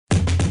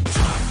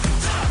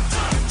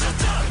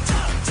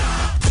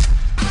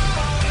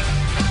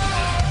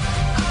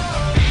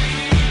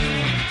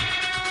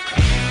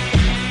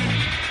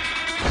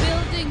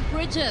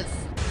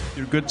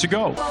good to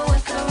go.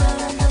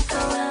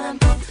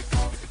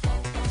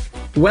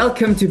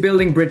 Welcome to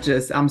Building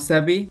Bridges. I'm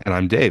Sebi. And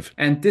I'm Dave.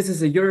 And this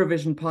is a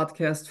Eurovision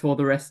podcast for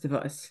the rest of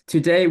us.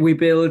 Today we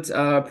built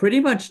pretty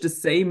much the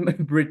same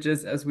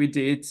bridges as we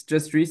did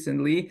just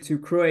recently to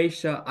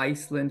Croatia,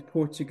 Iceland,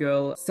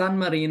 Portugal, San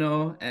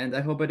Marino, and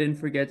I hope I didn't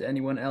forget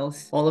anyone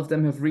else. All of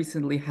them have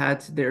recently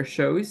had their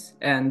shows,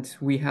 and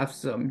we have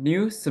some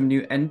news, some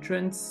new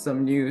entrants,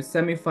 some new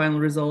semi-final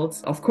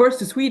results. Of course,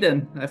 to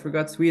Sweden. I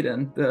forgot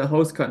Sweden, the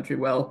host country.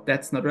 Well,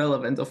 that's not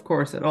relevant, of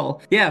course, at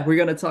all. Yeah, we're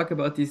gonna talk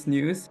about these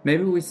news.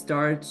 Maybe we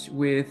start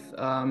with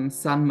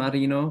San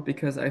Marino,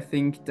 because I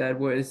think that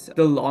was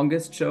the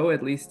longest show,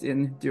 at least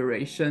in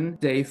duration.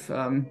 Dave,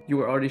 you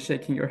were already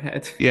shaking your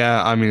head.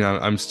 Yeah, I mean,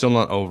 I'm still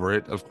not over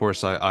it. Of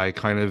course, I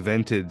kind of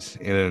vented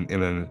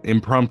in an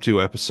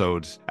impromptu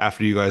episode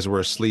after you guys were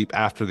asleep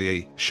after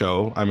the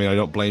show. I mean, I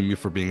don't blame you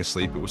for being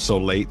asleep. It was so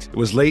late. It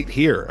was late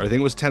here. I think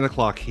it was 10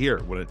 o'clock here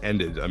when it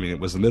ended. I mean, it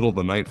was the middle of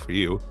the night for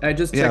you. I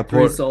just checked the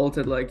result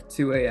at like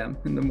 2 a.m.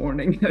 in the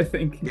morning, I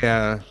think.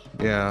 Yeah.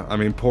 I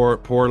mean, poor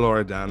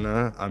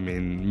Loredana. I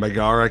mean,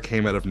 Megara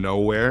came out of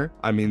nowhere.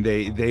 I mean,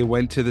 they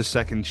went to the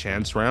second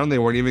chance round. They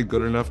weren't even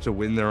good enough to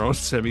win their own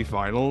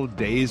semifinal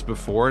days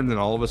before, and then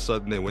all of a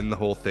sudden they win the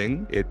whole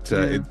thing.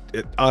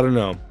 I don't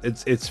know.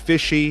 It's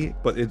fishy,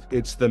 but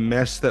it's the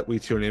mess that we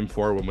tune in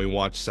for when we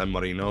watch San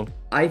Marino.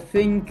 I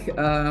think,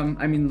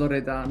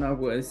 Loredana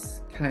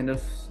was kind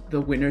of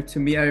the winner to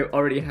me. I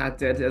already had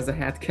that as a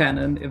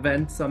headcanon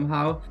event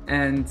somehow,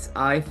 and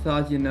I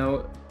thought,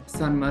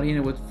 San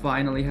Marino would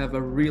finally have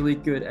a really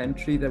good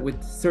entry that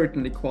would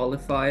certainly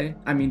qualify.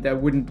 I mean, there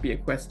wouldn't be a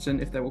question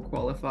if they would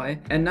qualify.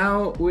 And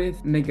now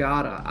with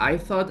Megara,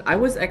 I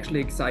was actually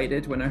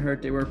excited when I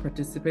heard they were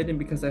participating,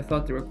 because I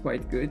thought they were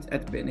quite good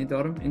at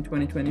Benidorm in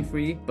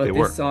 2023. But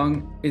this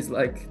song is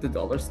like the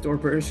dollar store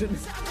version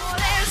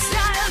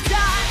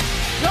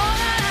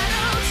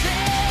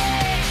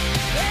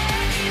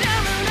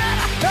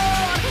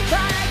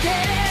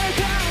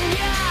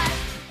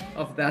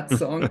of that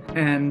song.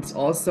 And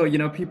also,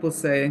 people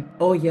say,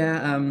 oh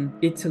yeah,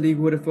 Italy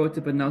would have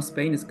voted, but now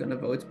Spain is gonna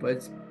vote.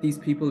 But these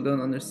people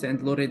don't understand.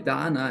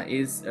 Loredana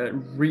is a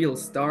real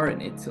star in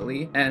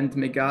Italy, and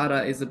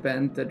Megara is a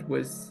band that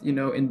was, in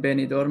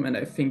Benidorm, and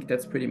I think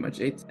that's pretty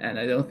much it. And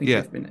I don't think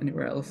they've been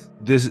anywhere else.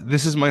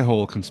 This is my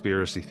whole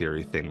conspiracy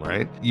theory thing,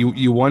 right?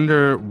 You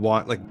wonder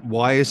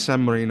why is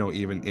San Marino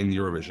even in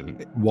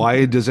Eurovision?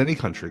 Why does any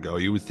country go?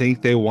 You would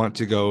think they want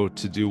to go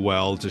to do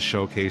well, to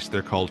showcase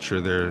their culture,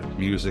 their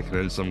music, and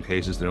in some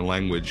cases their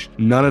language.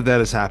 None of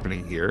that is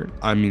happening here.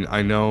 I mean,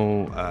 I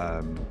know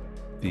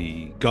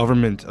the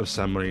government of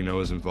San Marino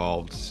is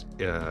involved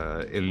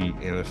in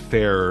a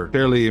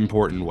fairly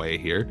important way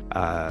here.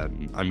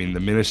 I mean, the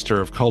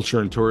Minister of Culture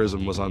and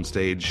Tourism was on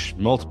stage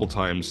multiple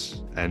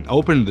times and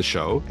opened the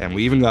show, and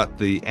we even got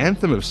the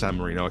anthem of San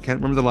Marino. I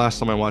can't remember the last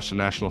time I watched a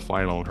national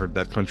final and heard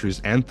that country's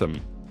anthem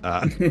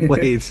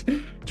played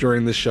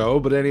during the show,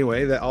 but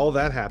anyway, all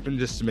that happened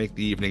just to make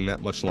the evening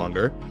that much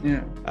longer.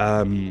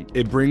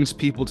 It brings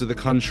people to the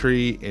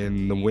country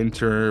in the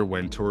winter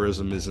when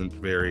tourism isn't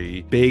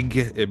very big.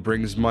 It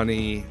brings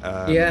money.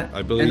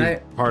 I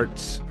believe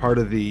part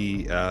of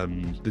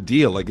the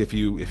deal, like if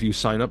you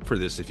sign up for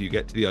this, if you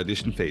get to the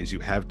audition phase, you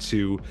have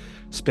to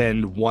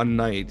spend one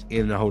night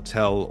in a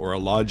hotel or a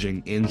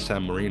lodging in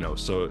San Marino.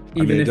 So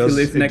even if you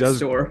live next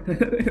door.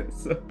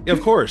 Yeah,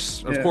 of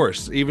course,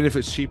 even if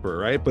it's cheaper,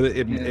 right? But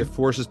it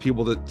forces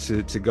people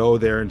to go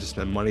there and to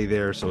spend money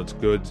there, so it's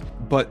good.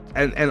 But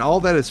and all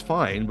that is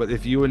fine, but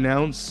if you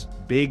announce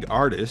big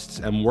artists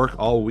and work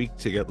all week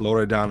to get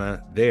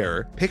Loredana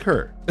there, pick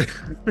her.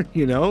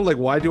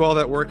 Why do all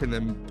that work and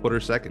then put her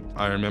second?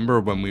 I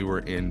remember when we were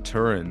in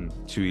Turin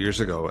 2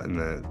 years ago,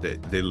 and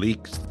they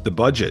leaked the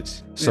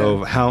budget.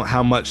 So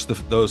how much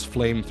those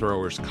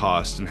flamethrowers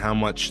cost, and how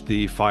much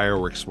the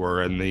fireworks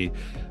were, and the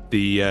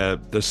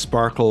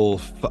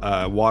sparkle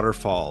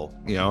waterfall,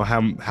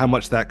 how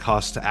much that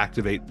costs to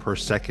activate per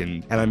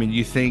second. And I mean,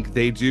 you think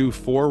they do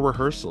 4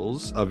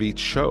 rehearsals of each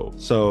show.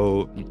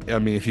 So I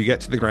mean, if you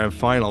get to the grand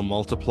final,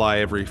 multiply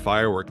every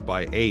firework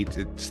by 8,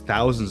 it's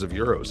thousands of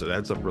euros. It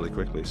adds up really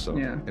quickly. So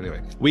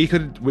anyway, we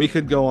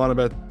could go on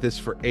about this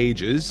for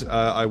ages.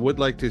 I would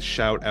like to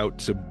shout out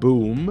to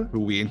Boom,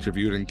 who we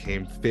interviewed and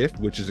came 5th,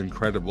 which is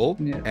incredible.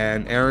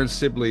 And Aaron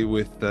Sibley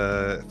with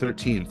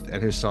 13th,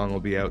 and his song will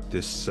be out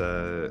this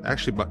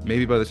actually,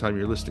 maybe by the time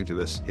you're listening to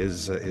this,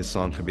 his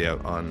song could be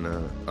out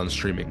on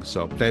streaming.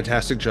 So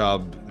fantastic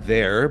job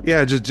there.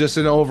 Yeah, just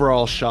an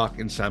overall shock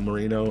in San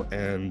Marino,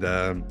 and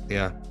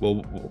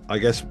well, I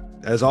guess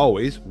as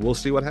always, we'll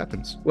see what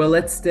happens. Well,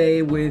 let's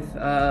stay with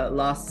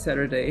last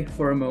Saturday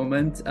for a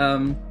moment,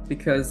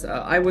 because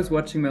I was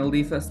watching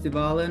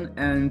Melodifestivalen,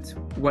 and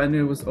when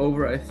it was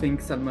over, I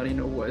think San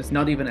Marino was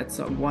not even at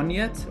song 1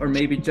 yet, or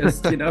maybe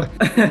just,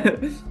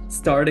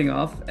 starting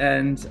off.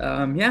 And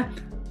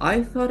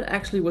I thought it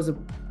actually was a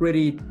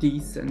pretty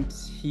decent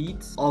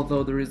heat,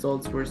 although the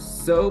results were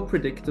so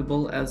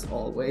predictable as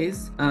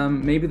always.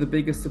 Maybe the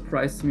biggest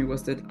surprise to me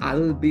was that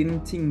Albin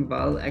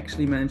Tingvall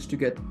actually managed to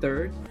get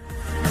 3rd.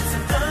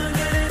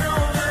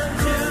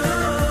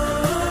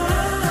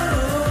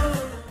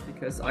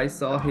 because I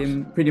saw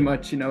him pretty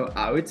much,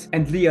 out.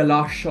 And Lia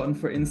Larsson,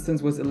 for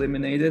instance, was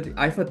eliminated.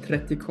 I thought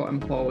 30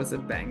 km was a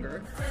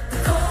banger.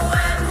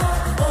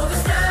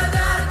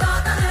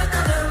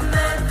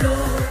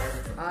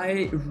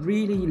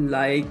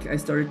 I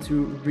started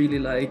to really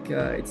like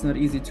It's Not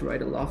Easy to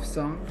Write a Love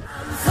Song.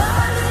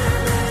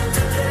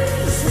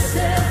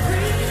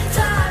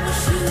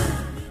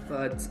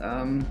 But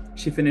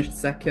she finished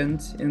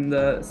second in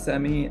the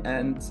semi,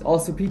 and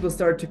also people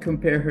start to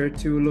compare her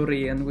to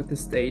Loreen with the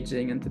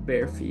staging and the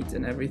bare feet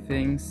and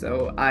everything.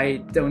 So I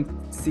don't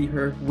see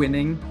her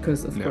winning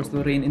because, of course,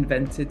 Loreen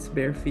invented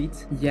bare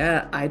feet.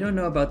 Yeah, I don't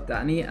know about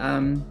Dani.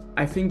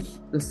 I think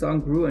the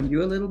song grew on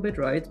you a little bit,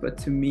 right? But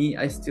to me,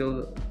 I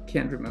still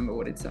can't remember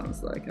what it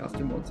sounds like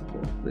after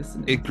multiple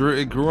listening. It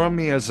grew on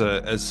me as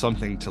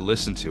something to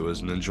listen to,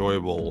 as an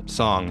enjoyable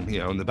song,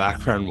 in the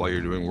background while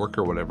you're doing work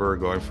or whatever, or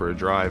going for a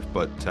drive.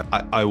 But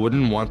I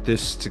wouldn't want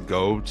this to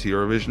go to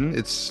Eurovision.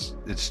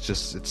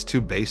 It's too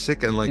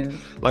basic, and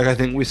like I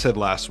think we said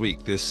last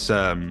week, this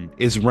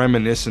is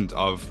reminiscent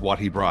of what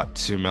he brought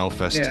to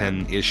Melfest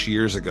 10-ish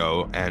years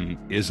ago, and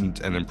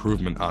isn't an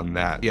improvement on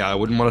that. Yeah, I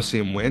wouldn't want to see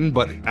him win,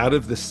 but out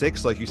of the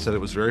 6, like you said, it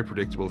was very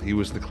predictable. He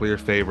was the clear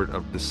favorite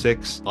of the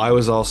 6. I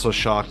was also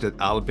shocked at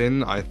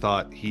Albin. I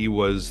thought he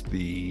was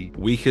the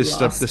weakest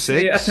of the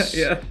 6.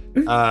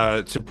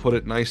 To put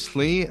it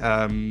nicely.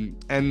 And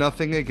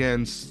nothing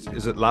against,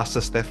 is it Lasse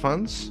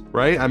Stefans,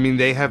 right? I mean,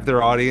 they have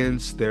their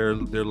audience, they're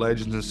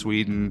legends in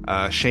Sweden.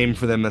 Shame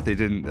for them that they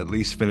didn't at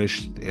least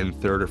finish in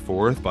 3rd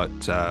or 4th,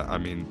 but I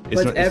mean,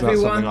 it's not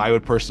something I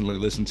would personally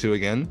listen to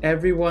again.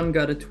 Everyone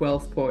got a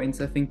 12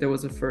 points. I think there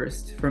was a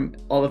first from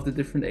all of the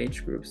different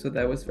age groups, so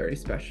that was very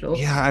special.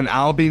 Yeah, and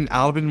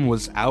Albin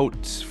was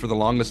out for the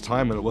longest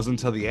time, and it wasn't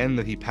until the end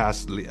that he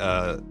passed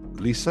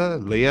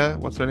Leah,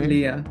 what's her name?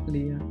 Leah,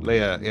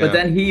 yeah. But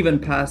then he even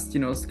passed,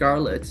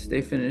 Scarlett.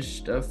 They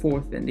finished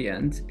 4th in the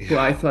end. Who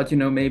I thought,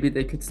 maybe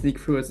they could sneak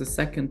through as a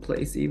 2nd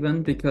place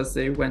even, because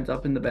they went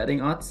up in the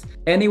betting odds.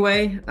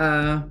 Anyway,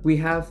 we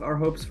have our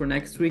hopes for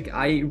next week.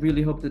 I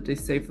really hope that they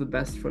save the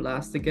best for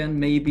last again.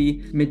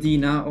 Maybe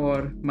Medina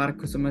or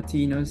Marcos or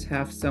Martinez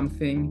have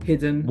something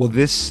hidden. Well,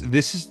 this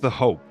is the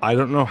hope. I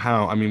don't know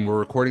how. I mean, we're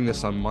recording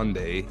this on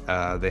Monday.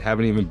 They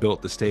haven't even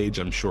built the stage,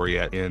 I'm sure,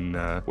 yet. In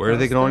where are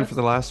they going for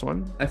the last one?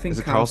 I think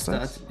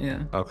Karlstad.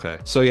 Yeah. Okay.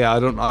 So yeah, I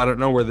don't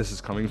know where this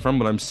is coming from,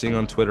 but I'm seeing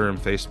on Twitter and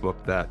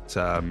Facebook that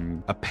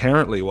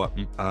apparently what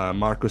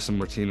Marcos and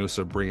Martinez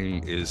are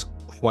bringing is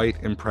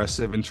quite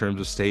impressive in terms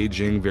of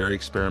staging, very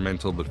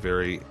experimental, but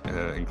very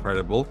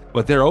incredible.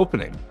 But they're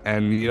opening,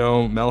 and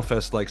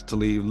Melfest likes to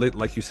leave,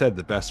 like you said,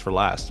 the best for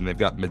last, and they've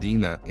got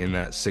Medina in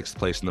that 6th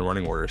place in the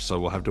running order, so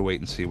we'll have to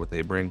wait and see what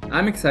they bring.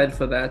 I'm excited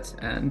for that,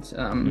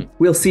 and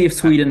we'll see if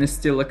Sweden is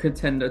still a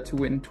contender to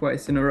win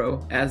twice in a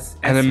row, as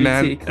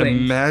SVT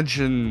claimed.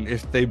 Imagine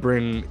if they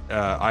bring,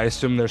 I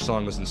assume their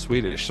song was in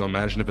Swedish, so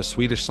imagine if a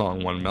Swedish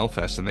song won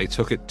Melfest and they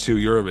took it to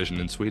Eurovision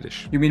in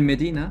Swedish. You mean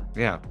Medina?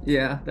 Yeah.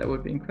 Yeah, that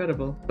would be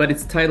incredible. But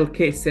it's titled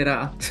Que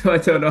Sera, so I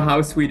don't know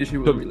how Swedish it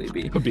will really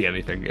be. Could be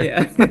anything.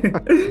 Yeah.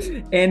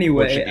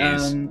 Anyway,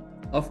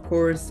 of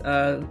course,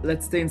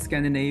 let's stay in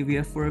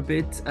Scandinavia for a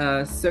bit.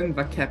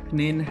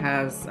 Söngvakeppnin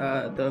has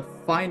the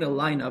final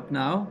lineup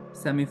now.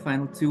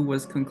 Semi-final 2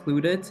 was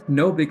concluded.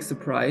 No big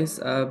surprise.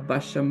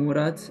 Basha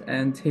Murad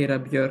and Hera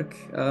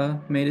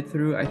Björk made it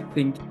through. I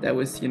think that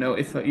was,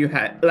 if you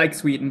had, like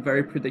Sweden,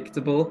 very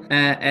predictable.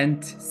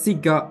 And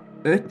Sigga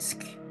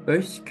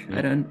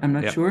Ösk, I'm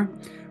not sure,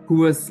 who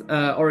was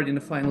already in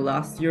the final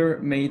last year,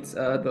 made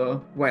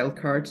the wild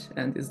card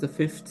and is the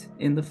 5th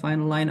in the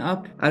final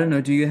lineup. I don't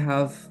know, do you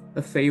have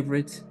a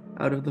favorite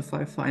out of the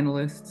 5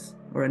 finalists?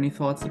 Or any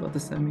thoughts about the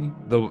semi?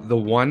 The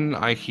one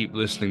I keep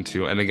listening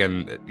to, and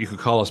again, you could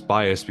call us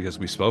biased because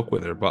we spoke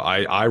with her, but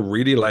I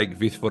really like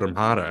Vithvorum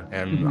Hara,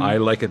 and I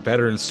like it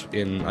better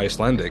in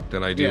Icelandic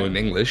than I do in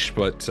English,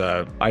 but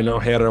I know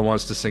Hera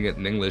wants to sing it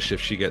in English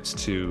if she gets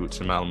to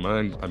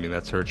Malmö, and I mean,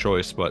 that's her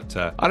choice, but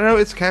I don't know,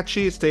 it's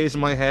catchy, it stays in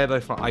my head.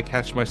 I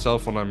catch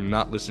myself when I'm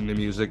not listening to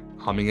music,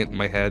 humming it in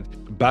my head.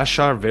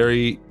 Bashar,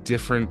 very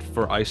different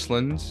for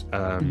Iceland,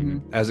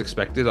 as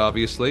expected,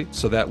 obviously,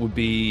 so that would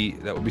be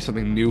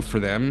something new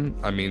for them.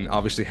 I mean,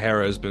 obviously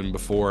Hera has been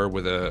before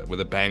with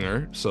a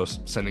banger, so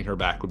sending her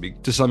back would be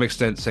to some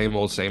extent same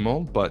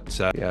old, but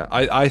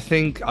I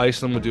think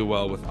Iceland would do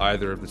well with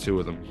either of the two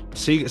of them.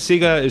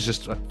 Siga is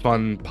just a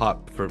fun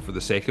pop for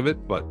the sake of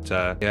it, but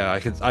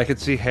I could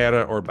see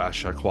Hera or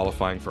Basha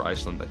qualifying for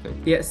Iceland, I think.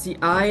 Yeah, see,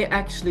 I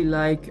actually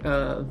like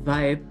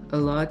Vibe a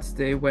lot.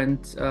 They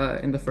went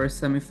in the first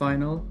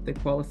semi-final. They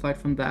qualified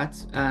from that,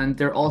 and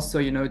they're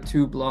also,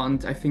 2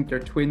 blonde, I think they're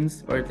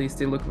twins, or at least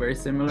they look very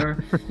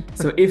similar.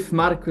 So if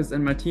Marcus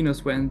and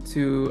Martinez went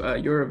to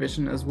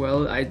Eurovision as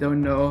well, I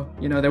don't know,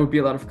 there would be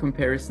a lot of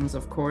comparisons,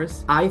 of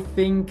course. I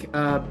think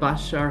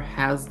Bashar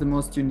has the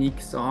most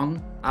unique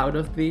song out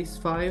of these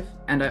 5,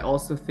 and I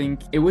also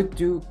think it would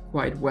do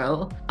quite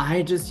well.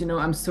 I just,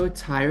 I'm so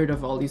tired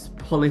of all these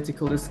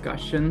political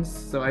discussions,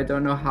 so I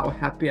don't know how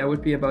happy I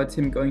would be about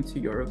him going to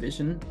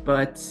Eurovision.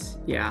 But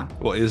yeah.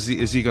 Well, is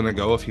he going to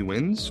go if he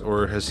wins,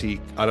 or has he?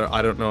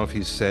 I don't know if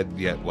he's said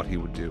yet what he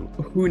would do.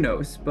 Who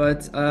knows?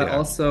 But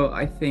also,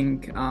 I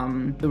think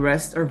the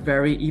rest are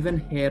very, even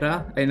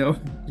Hera. I know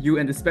you,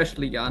 and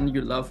especially Jan,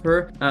 you love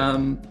her.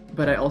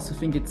 But I also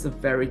think it's a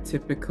very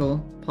typical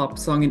pop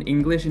song in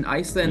English. In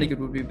Icelandic, it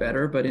would be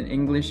better, but in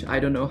English, I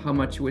don't know how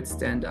much it would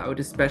stand out,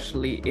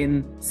 especially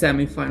in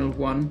semi-final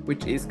 1,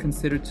 which is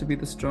considered to be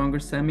the stronger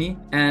semi.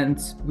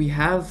 And we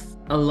have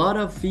a lot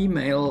of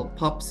female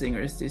pop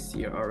singers this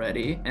year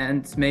already,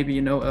 and maybe,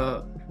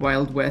 a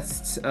Wild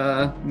West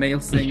male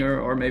singer,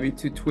 or maybe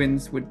two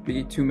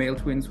male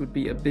twins would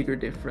be a bigger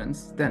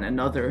difference than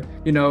another,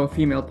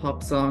 female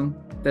pop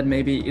song that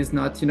maybe is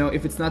not,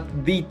 if it's not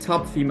the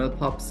top female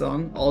pop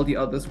song, all the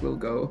others will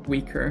go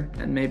weaker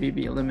and maybe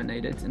be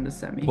eliminated in the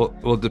semi. Well,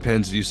 it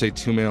depends. Do you say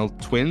 2 male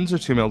twins or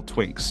 2 male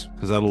twinks?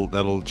 Because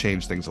that'll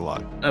change things a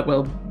lot.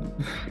 Well,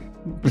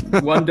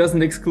 one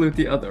doesn't exclude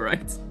the other,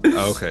 right?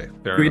 Okay,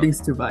 fair Greetings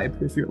enough. to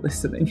Vibe if you're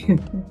listening.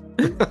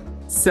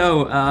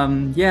 So,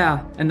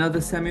 another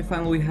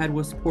semifinal we had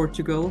was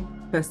Portugal,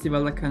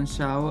 Festival da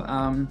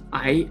Canção.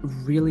 I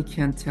really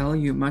can't tell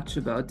you much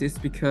about this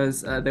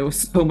because there was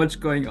so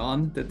much going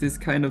on that this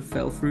kind of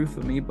fell through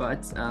for me,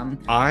 but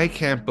I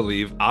can't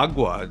believe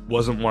Agua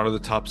wasn't one of the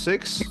top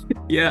 6.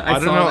 Yeah, I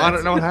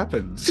don't know what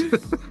happened.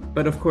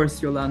 But of course,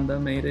 Yolanda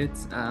made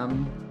it.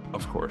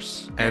 Of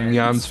course. And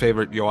Jan's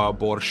favorite, Joao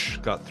Borsch,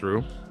 got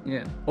through.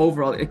 Yeah.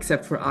 Overall,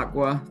 except for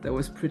Agua, that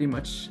was pretty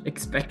much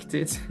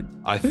expected.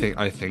 I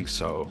think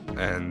so.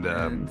 And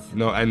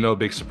no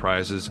big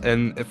surprises.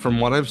 And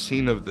from what I've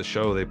seen of the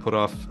show, they put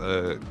off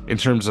in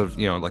terms of,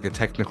 like a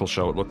technical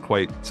show, it looked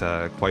quite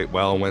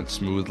well, went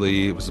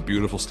smoothly. It was a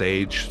beautiful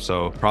stage.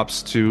 So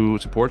props to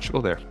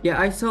Portugal there.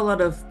 Yeah, I saw a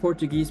lot of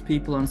Portuguese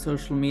people on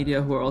social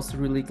media who are also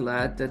really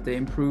glad that they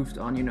improved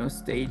on,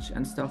 stage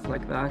and stuff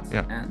like that.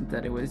 Yeah. And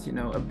that it was,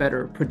 a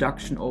better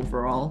production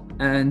overall.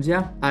 And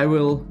yeah, I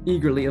will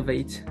eagerly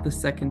await the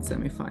second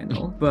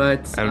semifinal.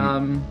 But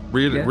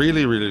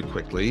really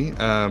quickly,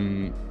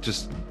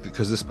 just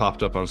because this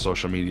popped up on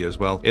social media as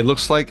well, it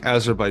looks like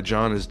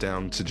Azerbaijan is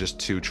down to just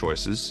 2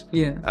 choices.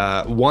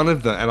 Yeah. One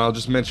of them, and I'll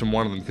just mention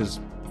one of them because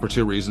for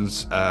 2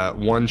 reasons.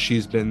 One,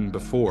 she's been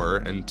before,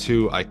 and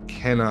 2, I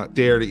cannot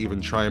dare to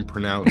even try and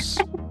pronounce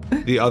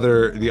the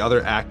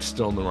other act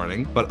still in the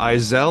running. But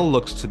Izel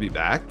looks to be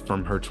back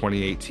from her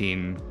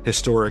 2018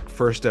 historic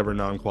first ever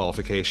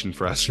non-qualification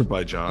for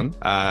Azerbaijan,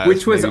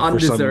 which was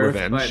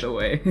undeserved, by the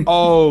way.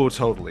 Oh,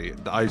 totally.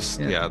 I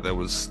still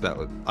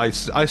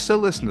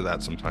listen to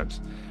that sometimes.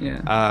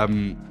 Yeah.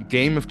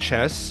 Game of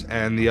chess,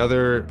 and the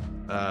other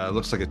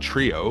looks like a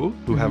trio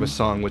who have a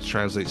song which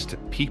translates to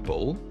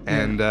people,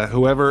 and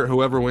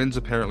whoever wins,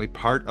 apparently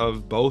part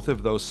of both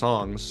of those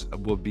songs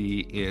will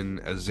be in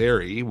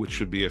Azeri, which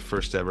would be a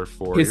first ever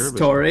for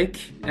historic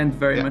Eurovision. And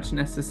very much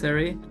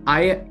necessary.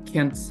 I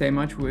can't say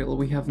much.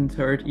 We haven't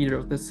heard either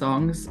of the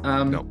songs.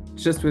 No.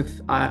 Just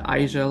with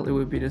Aijel, it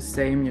would be the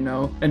same,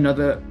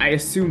 another, I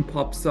assume,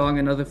 pop song,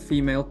 another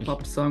female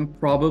pop song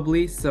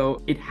probably,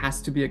 so it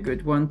has to be a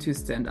good one to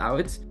stand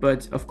out.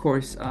 But of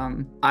course,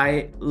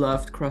 I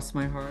loved Cross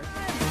My Heart.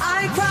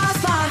 I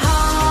cross my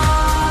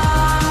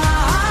heart,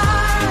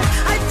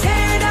 I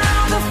tear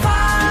down the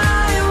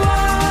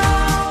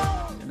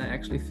firewall. And I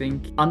actually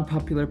think,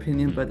 unpopular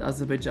opinion, but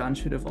Azerbaijan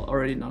should have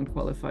already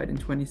non-qualified in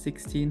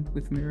 2016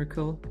 with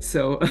Miracle.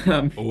 So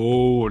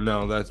oh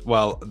no,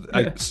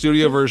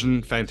 studio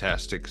version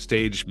fantastic,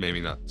 stage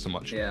maybe not so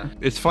much. Yeah,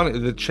 it's funny,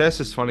 the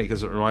chess is funny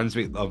because it reminds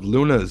me of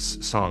Luna's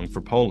song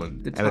for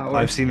Poland. The Tower.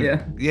 I've seen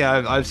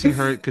I've seen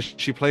her because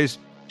she plays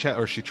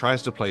or she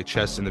tries to play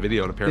chess in the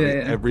video, and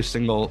apparently every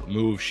single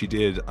move she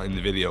did in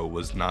the video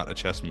was not a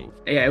chess move.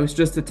 Yeah, it was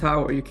just a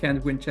tower. You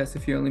can't win chess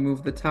if you only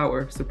move the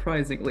tower,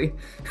 surprisingly.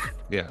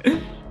 Yeah.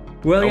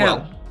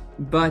 Well.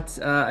 But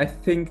I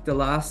think the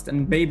last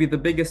and maybe the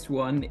biggest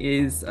one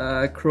is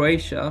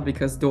Croatia,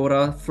 because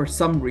Dora, for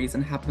some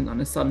reason, happened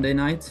on a Sunday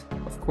night,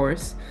 of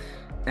course.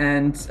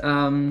 And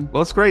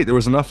well, it's great. There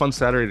was enough on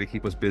Saturday to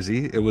keep us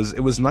busy. It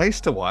was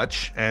nice to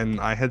watch, and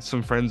I had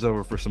some friends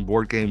over for some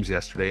board games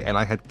yesterday, and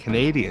I had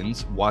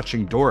Canadians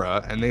watching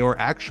Dora, and they were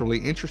actually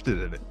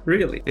interested in it.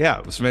 Really? Yeah,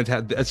 it was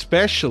fantastic,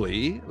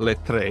 especially Le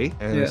Tre,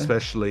 and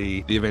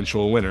especially the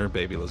eventual winner,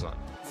 Baby Lazan.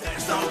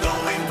 There's no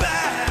going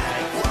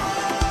back.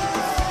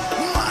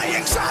 My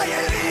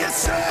anxiety is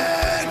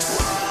sex.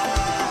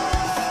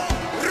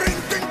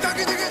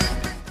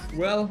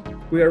 Well,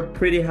 we are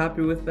pretty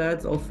happy with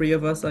that, all 3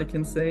 of us, I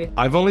can say.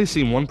 I've only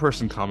seen one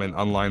person comment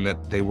online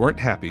that they weren't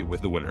happy with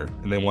the winner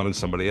and they wanted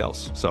somebody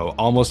else. So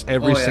almost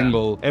every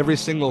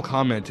single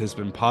comment has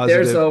been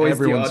positive. There's always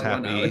everyone's the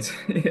odd happy. One out.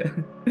 Yeah.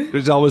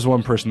 There's always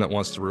one person that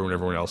wants to ruin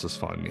everyone else's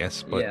fun,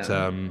 yes. But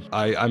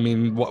I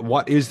mean,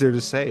 what is there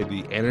to say?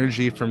 The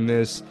energy from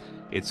this,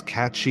 it's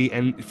catchy,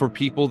 and for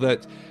people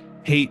that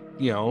hate,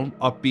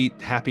 upbeat,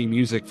 happy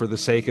music for the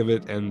sake of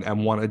it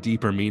and want a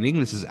deeper meaning.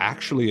 This is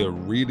actually a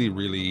really,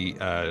 really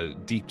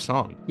deep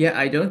song. Yeah,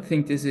 I don't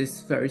think this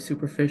is very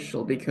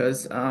superficial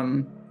because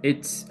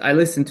I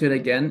listened to it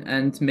again,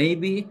 and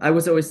maybe I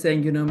was always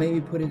saying,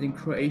 maybe put it in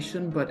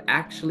Croatian, but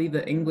actually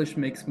the English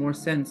makes more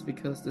sense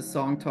because the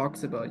song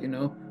talks about,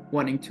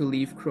 wanting to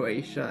leave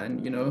Croatia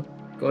and,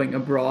 going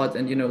abroad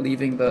and,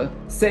 leaving the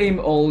same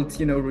old,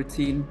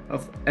 routine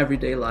of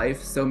everyday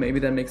life. So maybe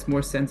that makes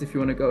more sense if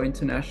you want to go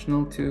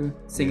international to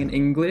sing in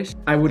English.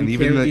 I wouldn't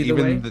care either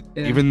way.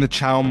 Even the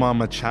Ciao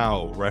Mama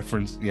Ciao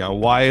reference,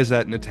 why is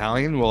that in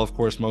Italian? Well, of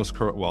course,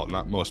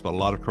 not most, but a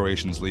lot of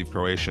Croatians leave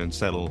Croatia and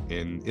settle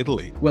in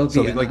Italy. Well,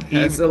 so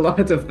has a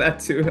lot of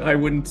that too. I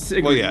wouldn't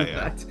agree with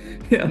that.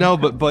 Yeah. No,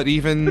 but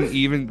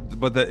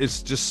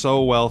it's just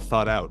so well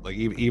thought out. Like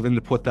even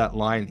to put that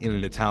line in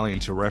an Italian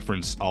to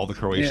reference all the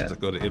Croatians that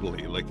go to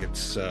Italy, like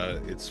it's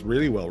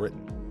really well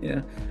written.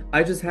 Yeah,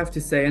 I just have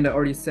to say, and I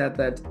already said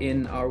that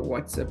in our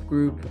WhatsApp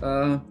group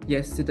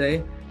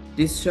yesterday,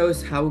 this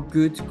shows how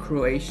good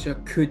Croatia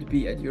could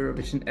be at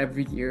Eurovision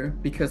every year,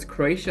 because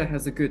Croatia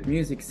has a good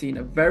music scene,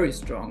 a very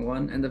strong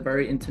one and a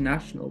very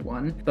international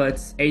one, but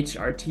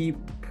HRT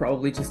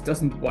probably just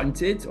doesn't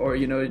want it, or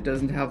it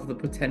doesn't have the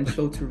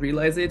potential to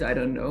realize it. I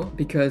don't know,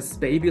 because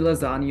Baby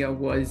Lasagna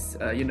was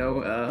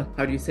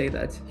how do you say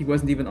that, he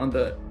wasn't even on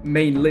the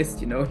main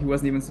list. He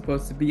wasn't even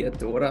supposed to be at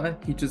Dora.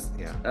 He just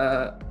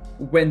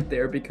went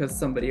there because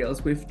somebody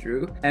else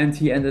withdrew, and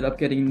he ended up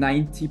getting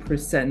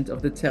 90%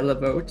 of the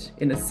televote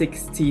in a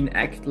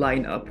 16-act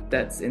lineup.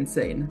 That's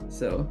insane.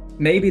 So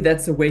maybe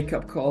that's a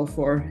wake-up call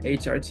for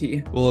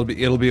HRT. Well,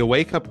 it'll be a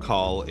wake-up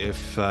call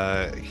if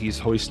he's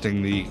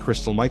hoisting the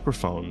crystal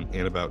microphone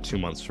in about 2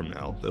 months from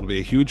now. That'll be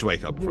a huge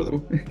wake-up for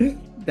them.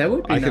 That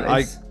would be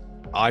nice.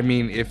 I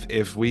mean,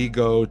 if we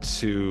go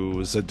to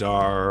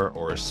Zadar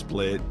or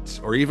Split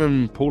or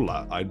even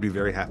Pula, I'd be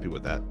very happy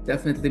with that.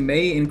 Definitely.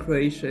 May in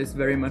Croatia is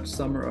very much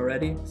summer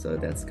already, so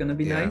that's gonna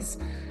be nice.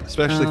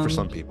 Especially for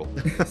some people.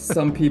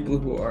 Some people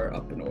who are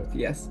up north,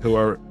 yes. Who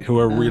are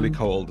really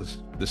cold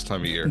this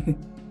time of year.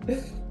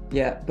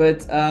 Yeah,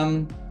 but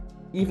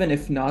even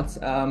if not,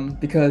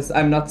 because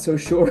I'm not so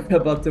sure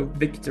about the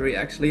victory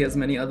actually as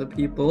many other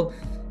people.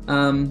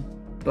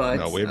 But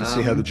no, we have to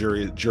see how the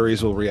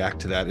juries will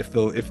react to that. If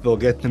they'll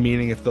get the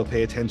meaning, if they'll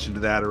pay attention to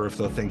that, or if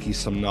they'll think he's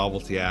some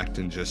novelty act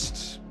and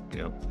just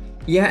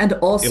Yeah, and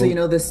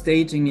also the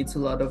staging needs a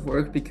lot of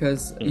work,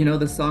 because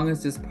the song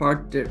is this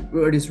part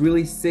where this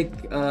really sick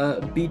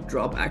beat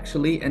drop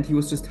actually, and he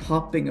was just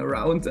hopping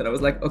around, and I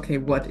was like, okay,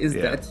 what is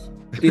that?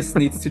 This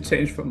needs to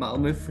change for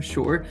Malmö for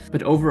sure.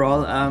 But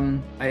overall,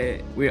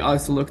 we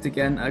also looked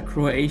again.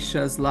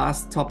 Croatia's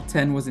last top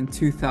 10 was in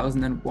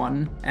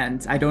 2001,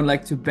 and I don't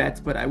like to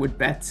bet, but I would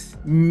bet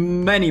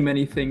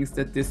many things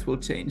that this will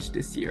change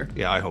this year.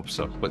 Yeah, I hope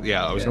so. But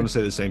yeah, I was going to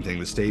say the same thing.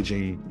 The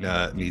staging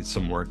needs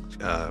some work,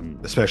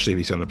 especially if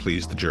he's going to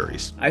please the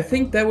juries. I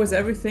think that was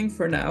everything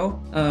for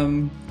now.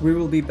 We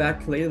will be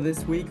back later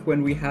this week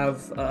when we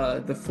have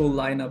the full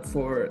lineup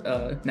for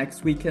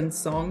next weekend's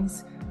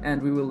songs, and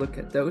we will look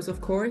at those,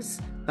 of course.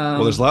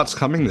 Well, there's lots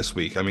coming this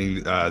week. I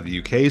mean,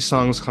 the UK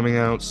song's coming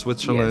out,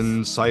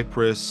 Switzerland,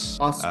 Cyprus,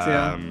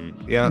 Austria.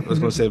 I was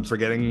going to say I'm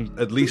forgetting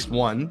at least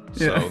one.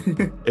 So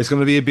it's going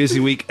to be a busy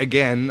week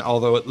again,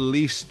 although at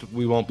least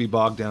we won't be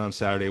bogged down on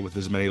Saturday with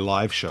as many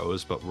live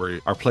shows, but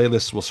our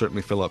playlists will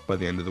certainly fill up by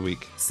the end of the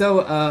week.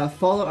 So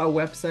follow our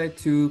website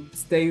to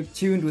stay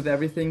tuned with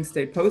everything,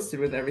 stay posted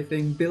with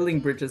everything,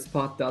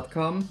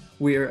 buildingbridgespod.com.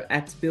 We're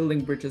at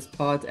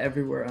buildingbridgespod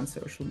everywhere on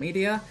social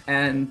media,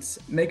 and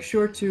make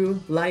sure to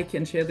like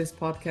and share this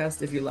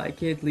podcast if you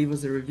like it. Leave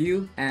us a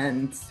review,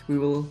 and we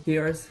will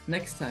hear us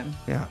next time.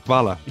 Yeah,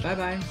 Vala. Bye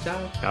bye.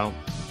 Ciao.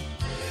 Ciao.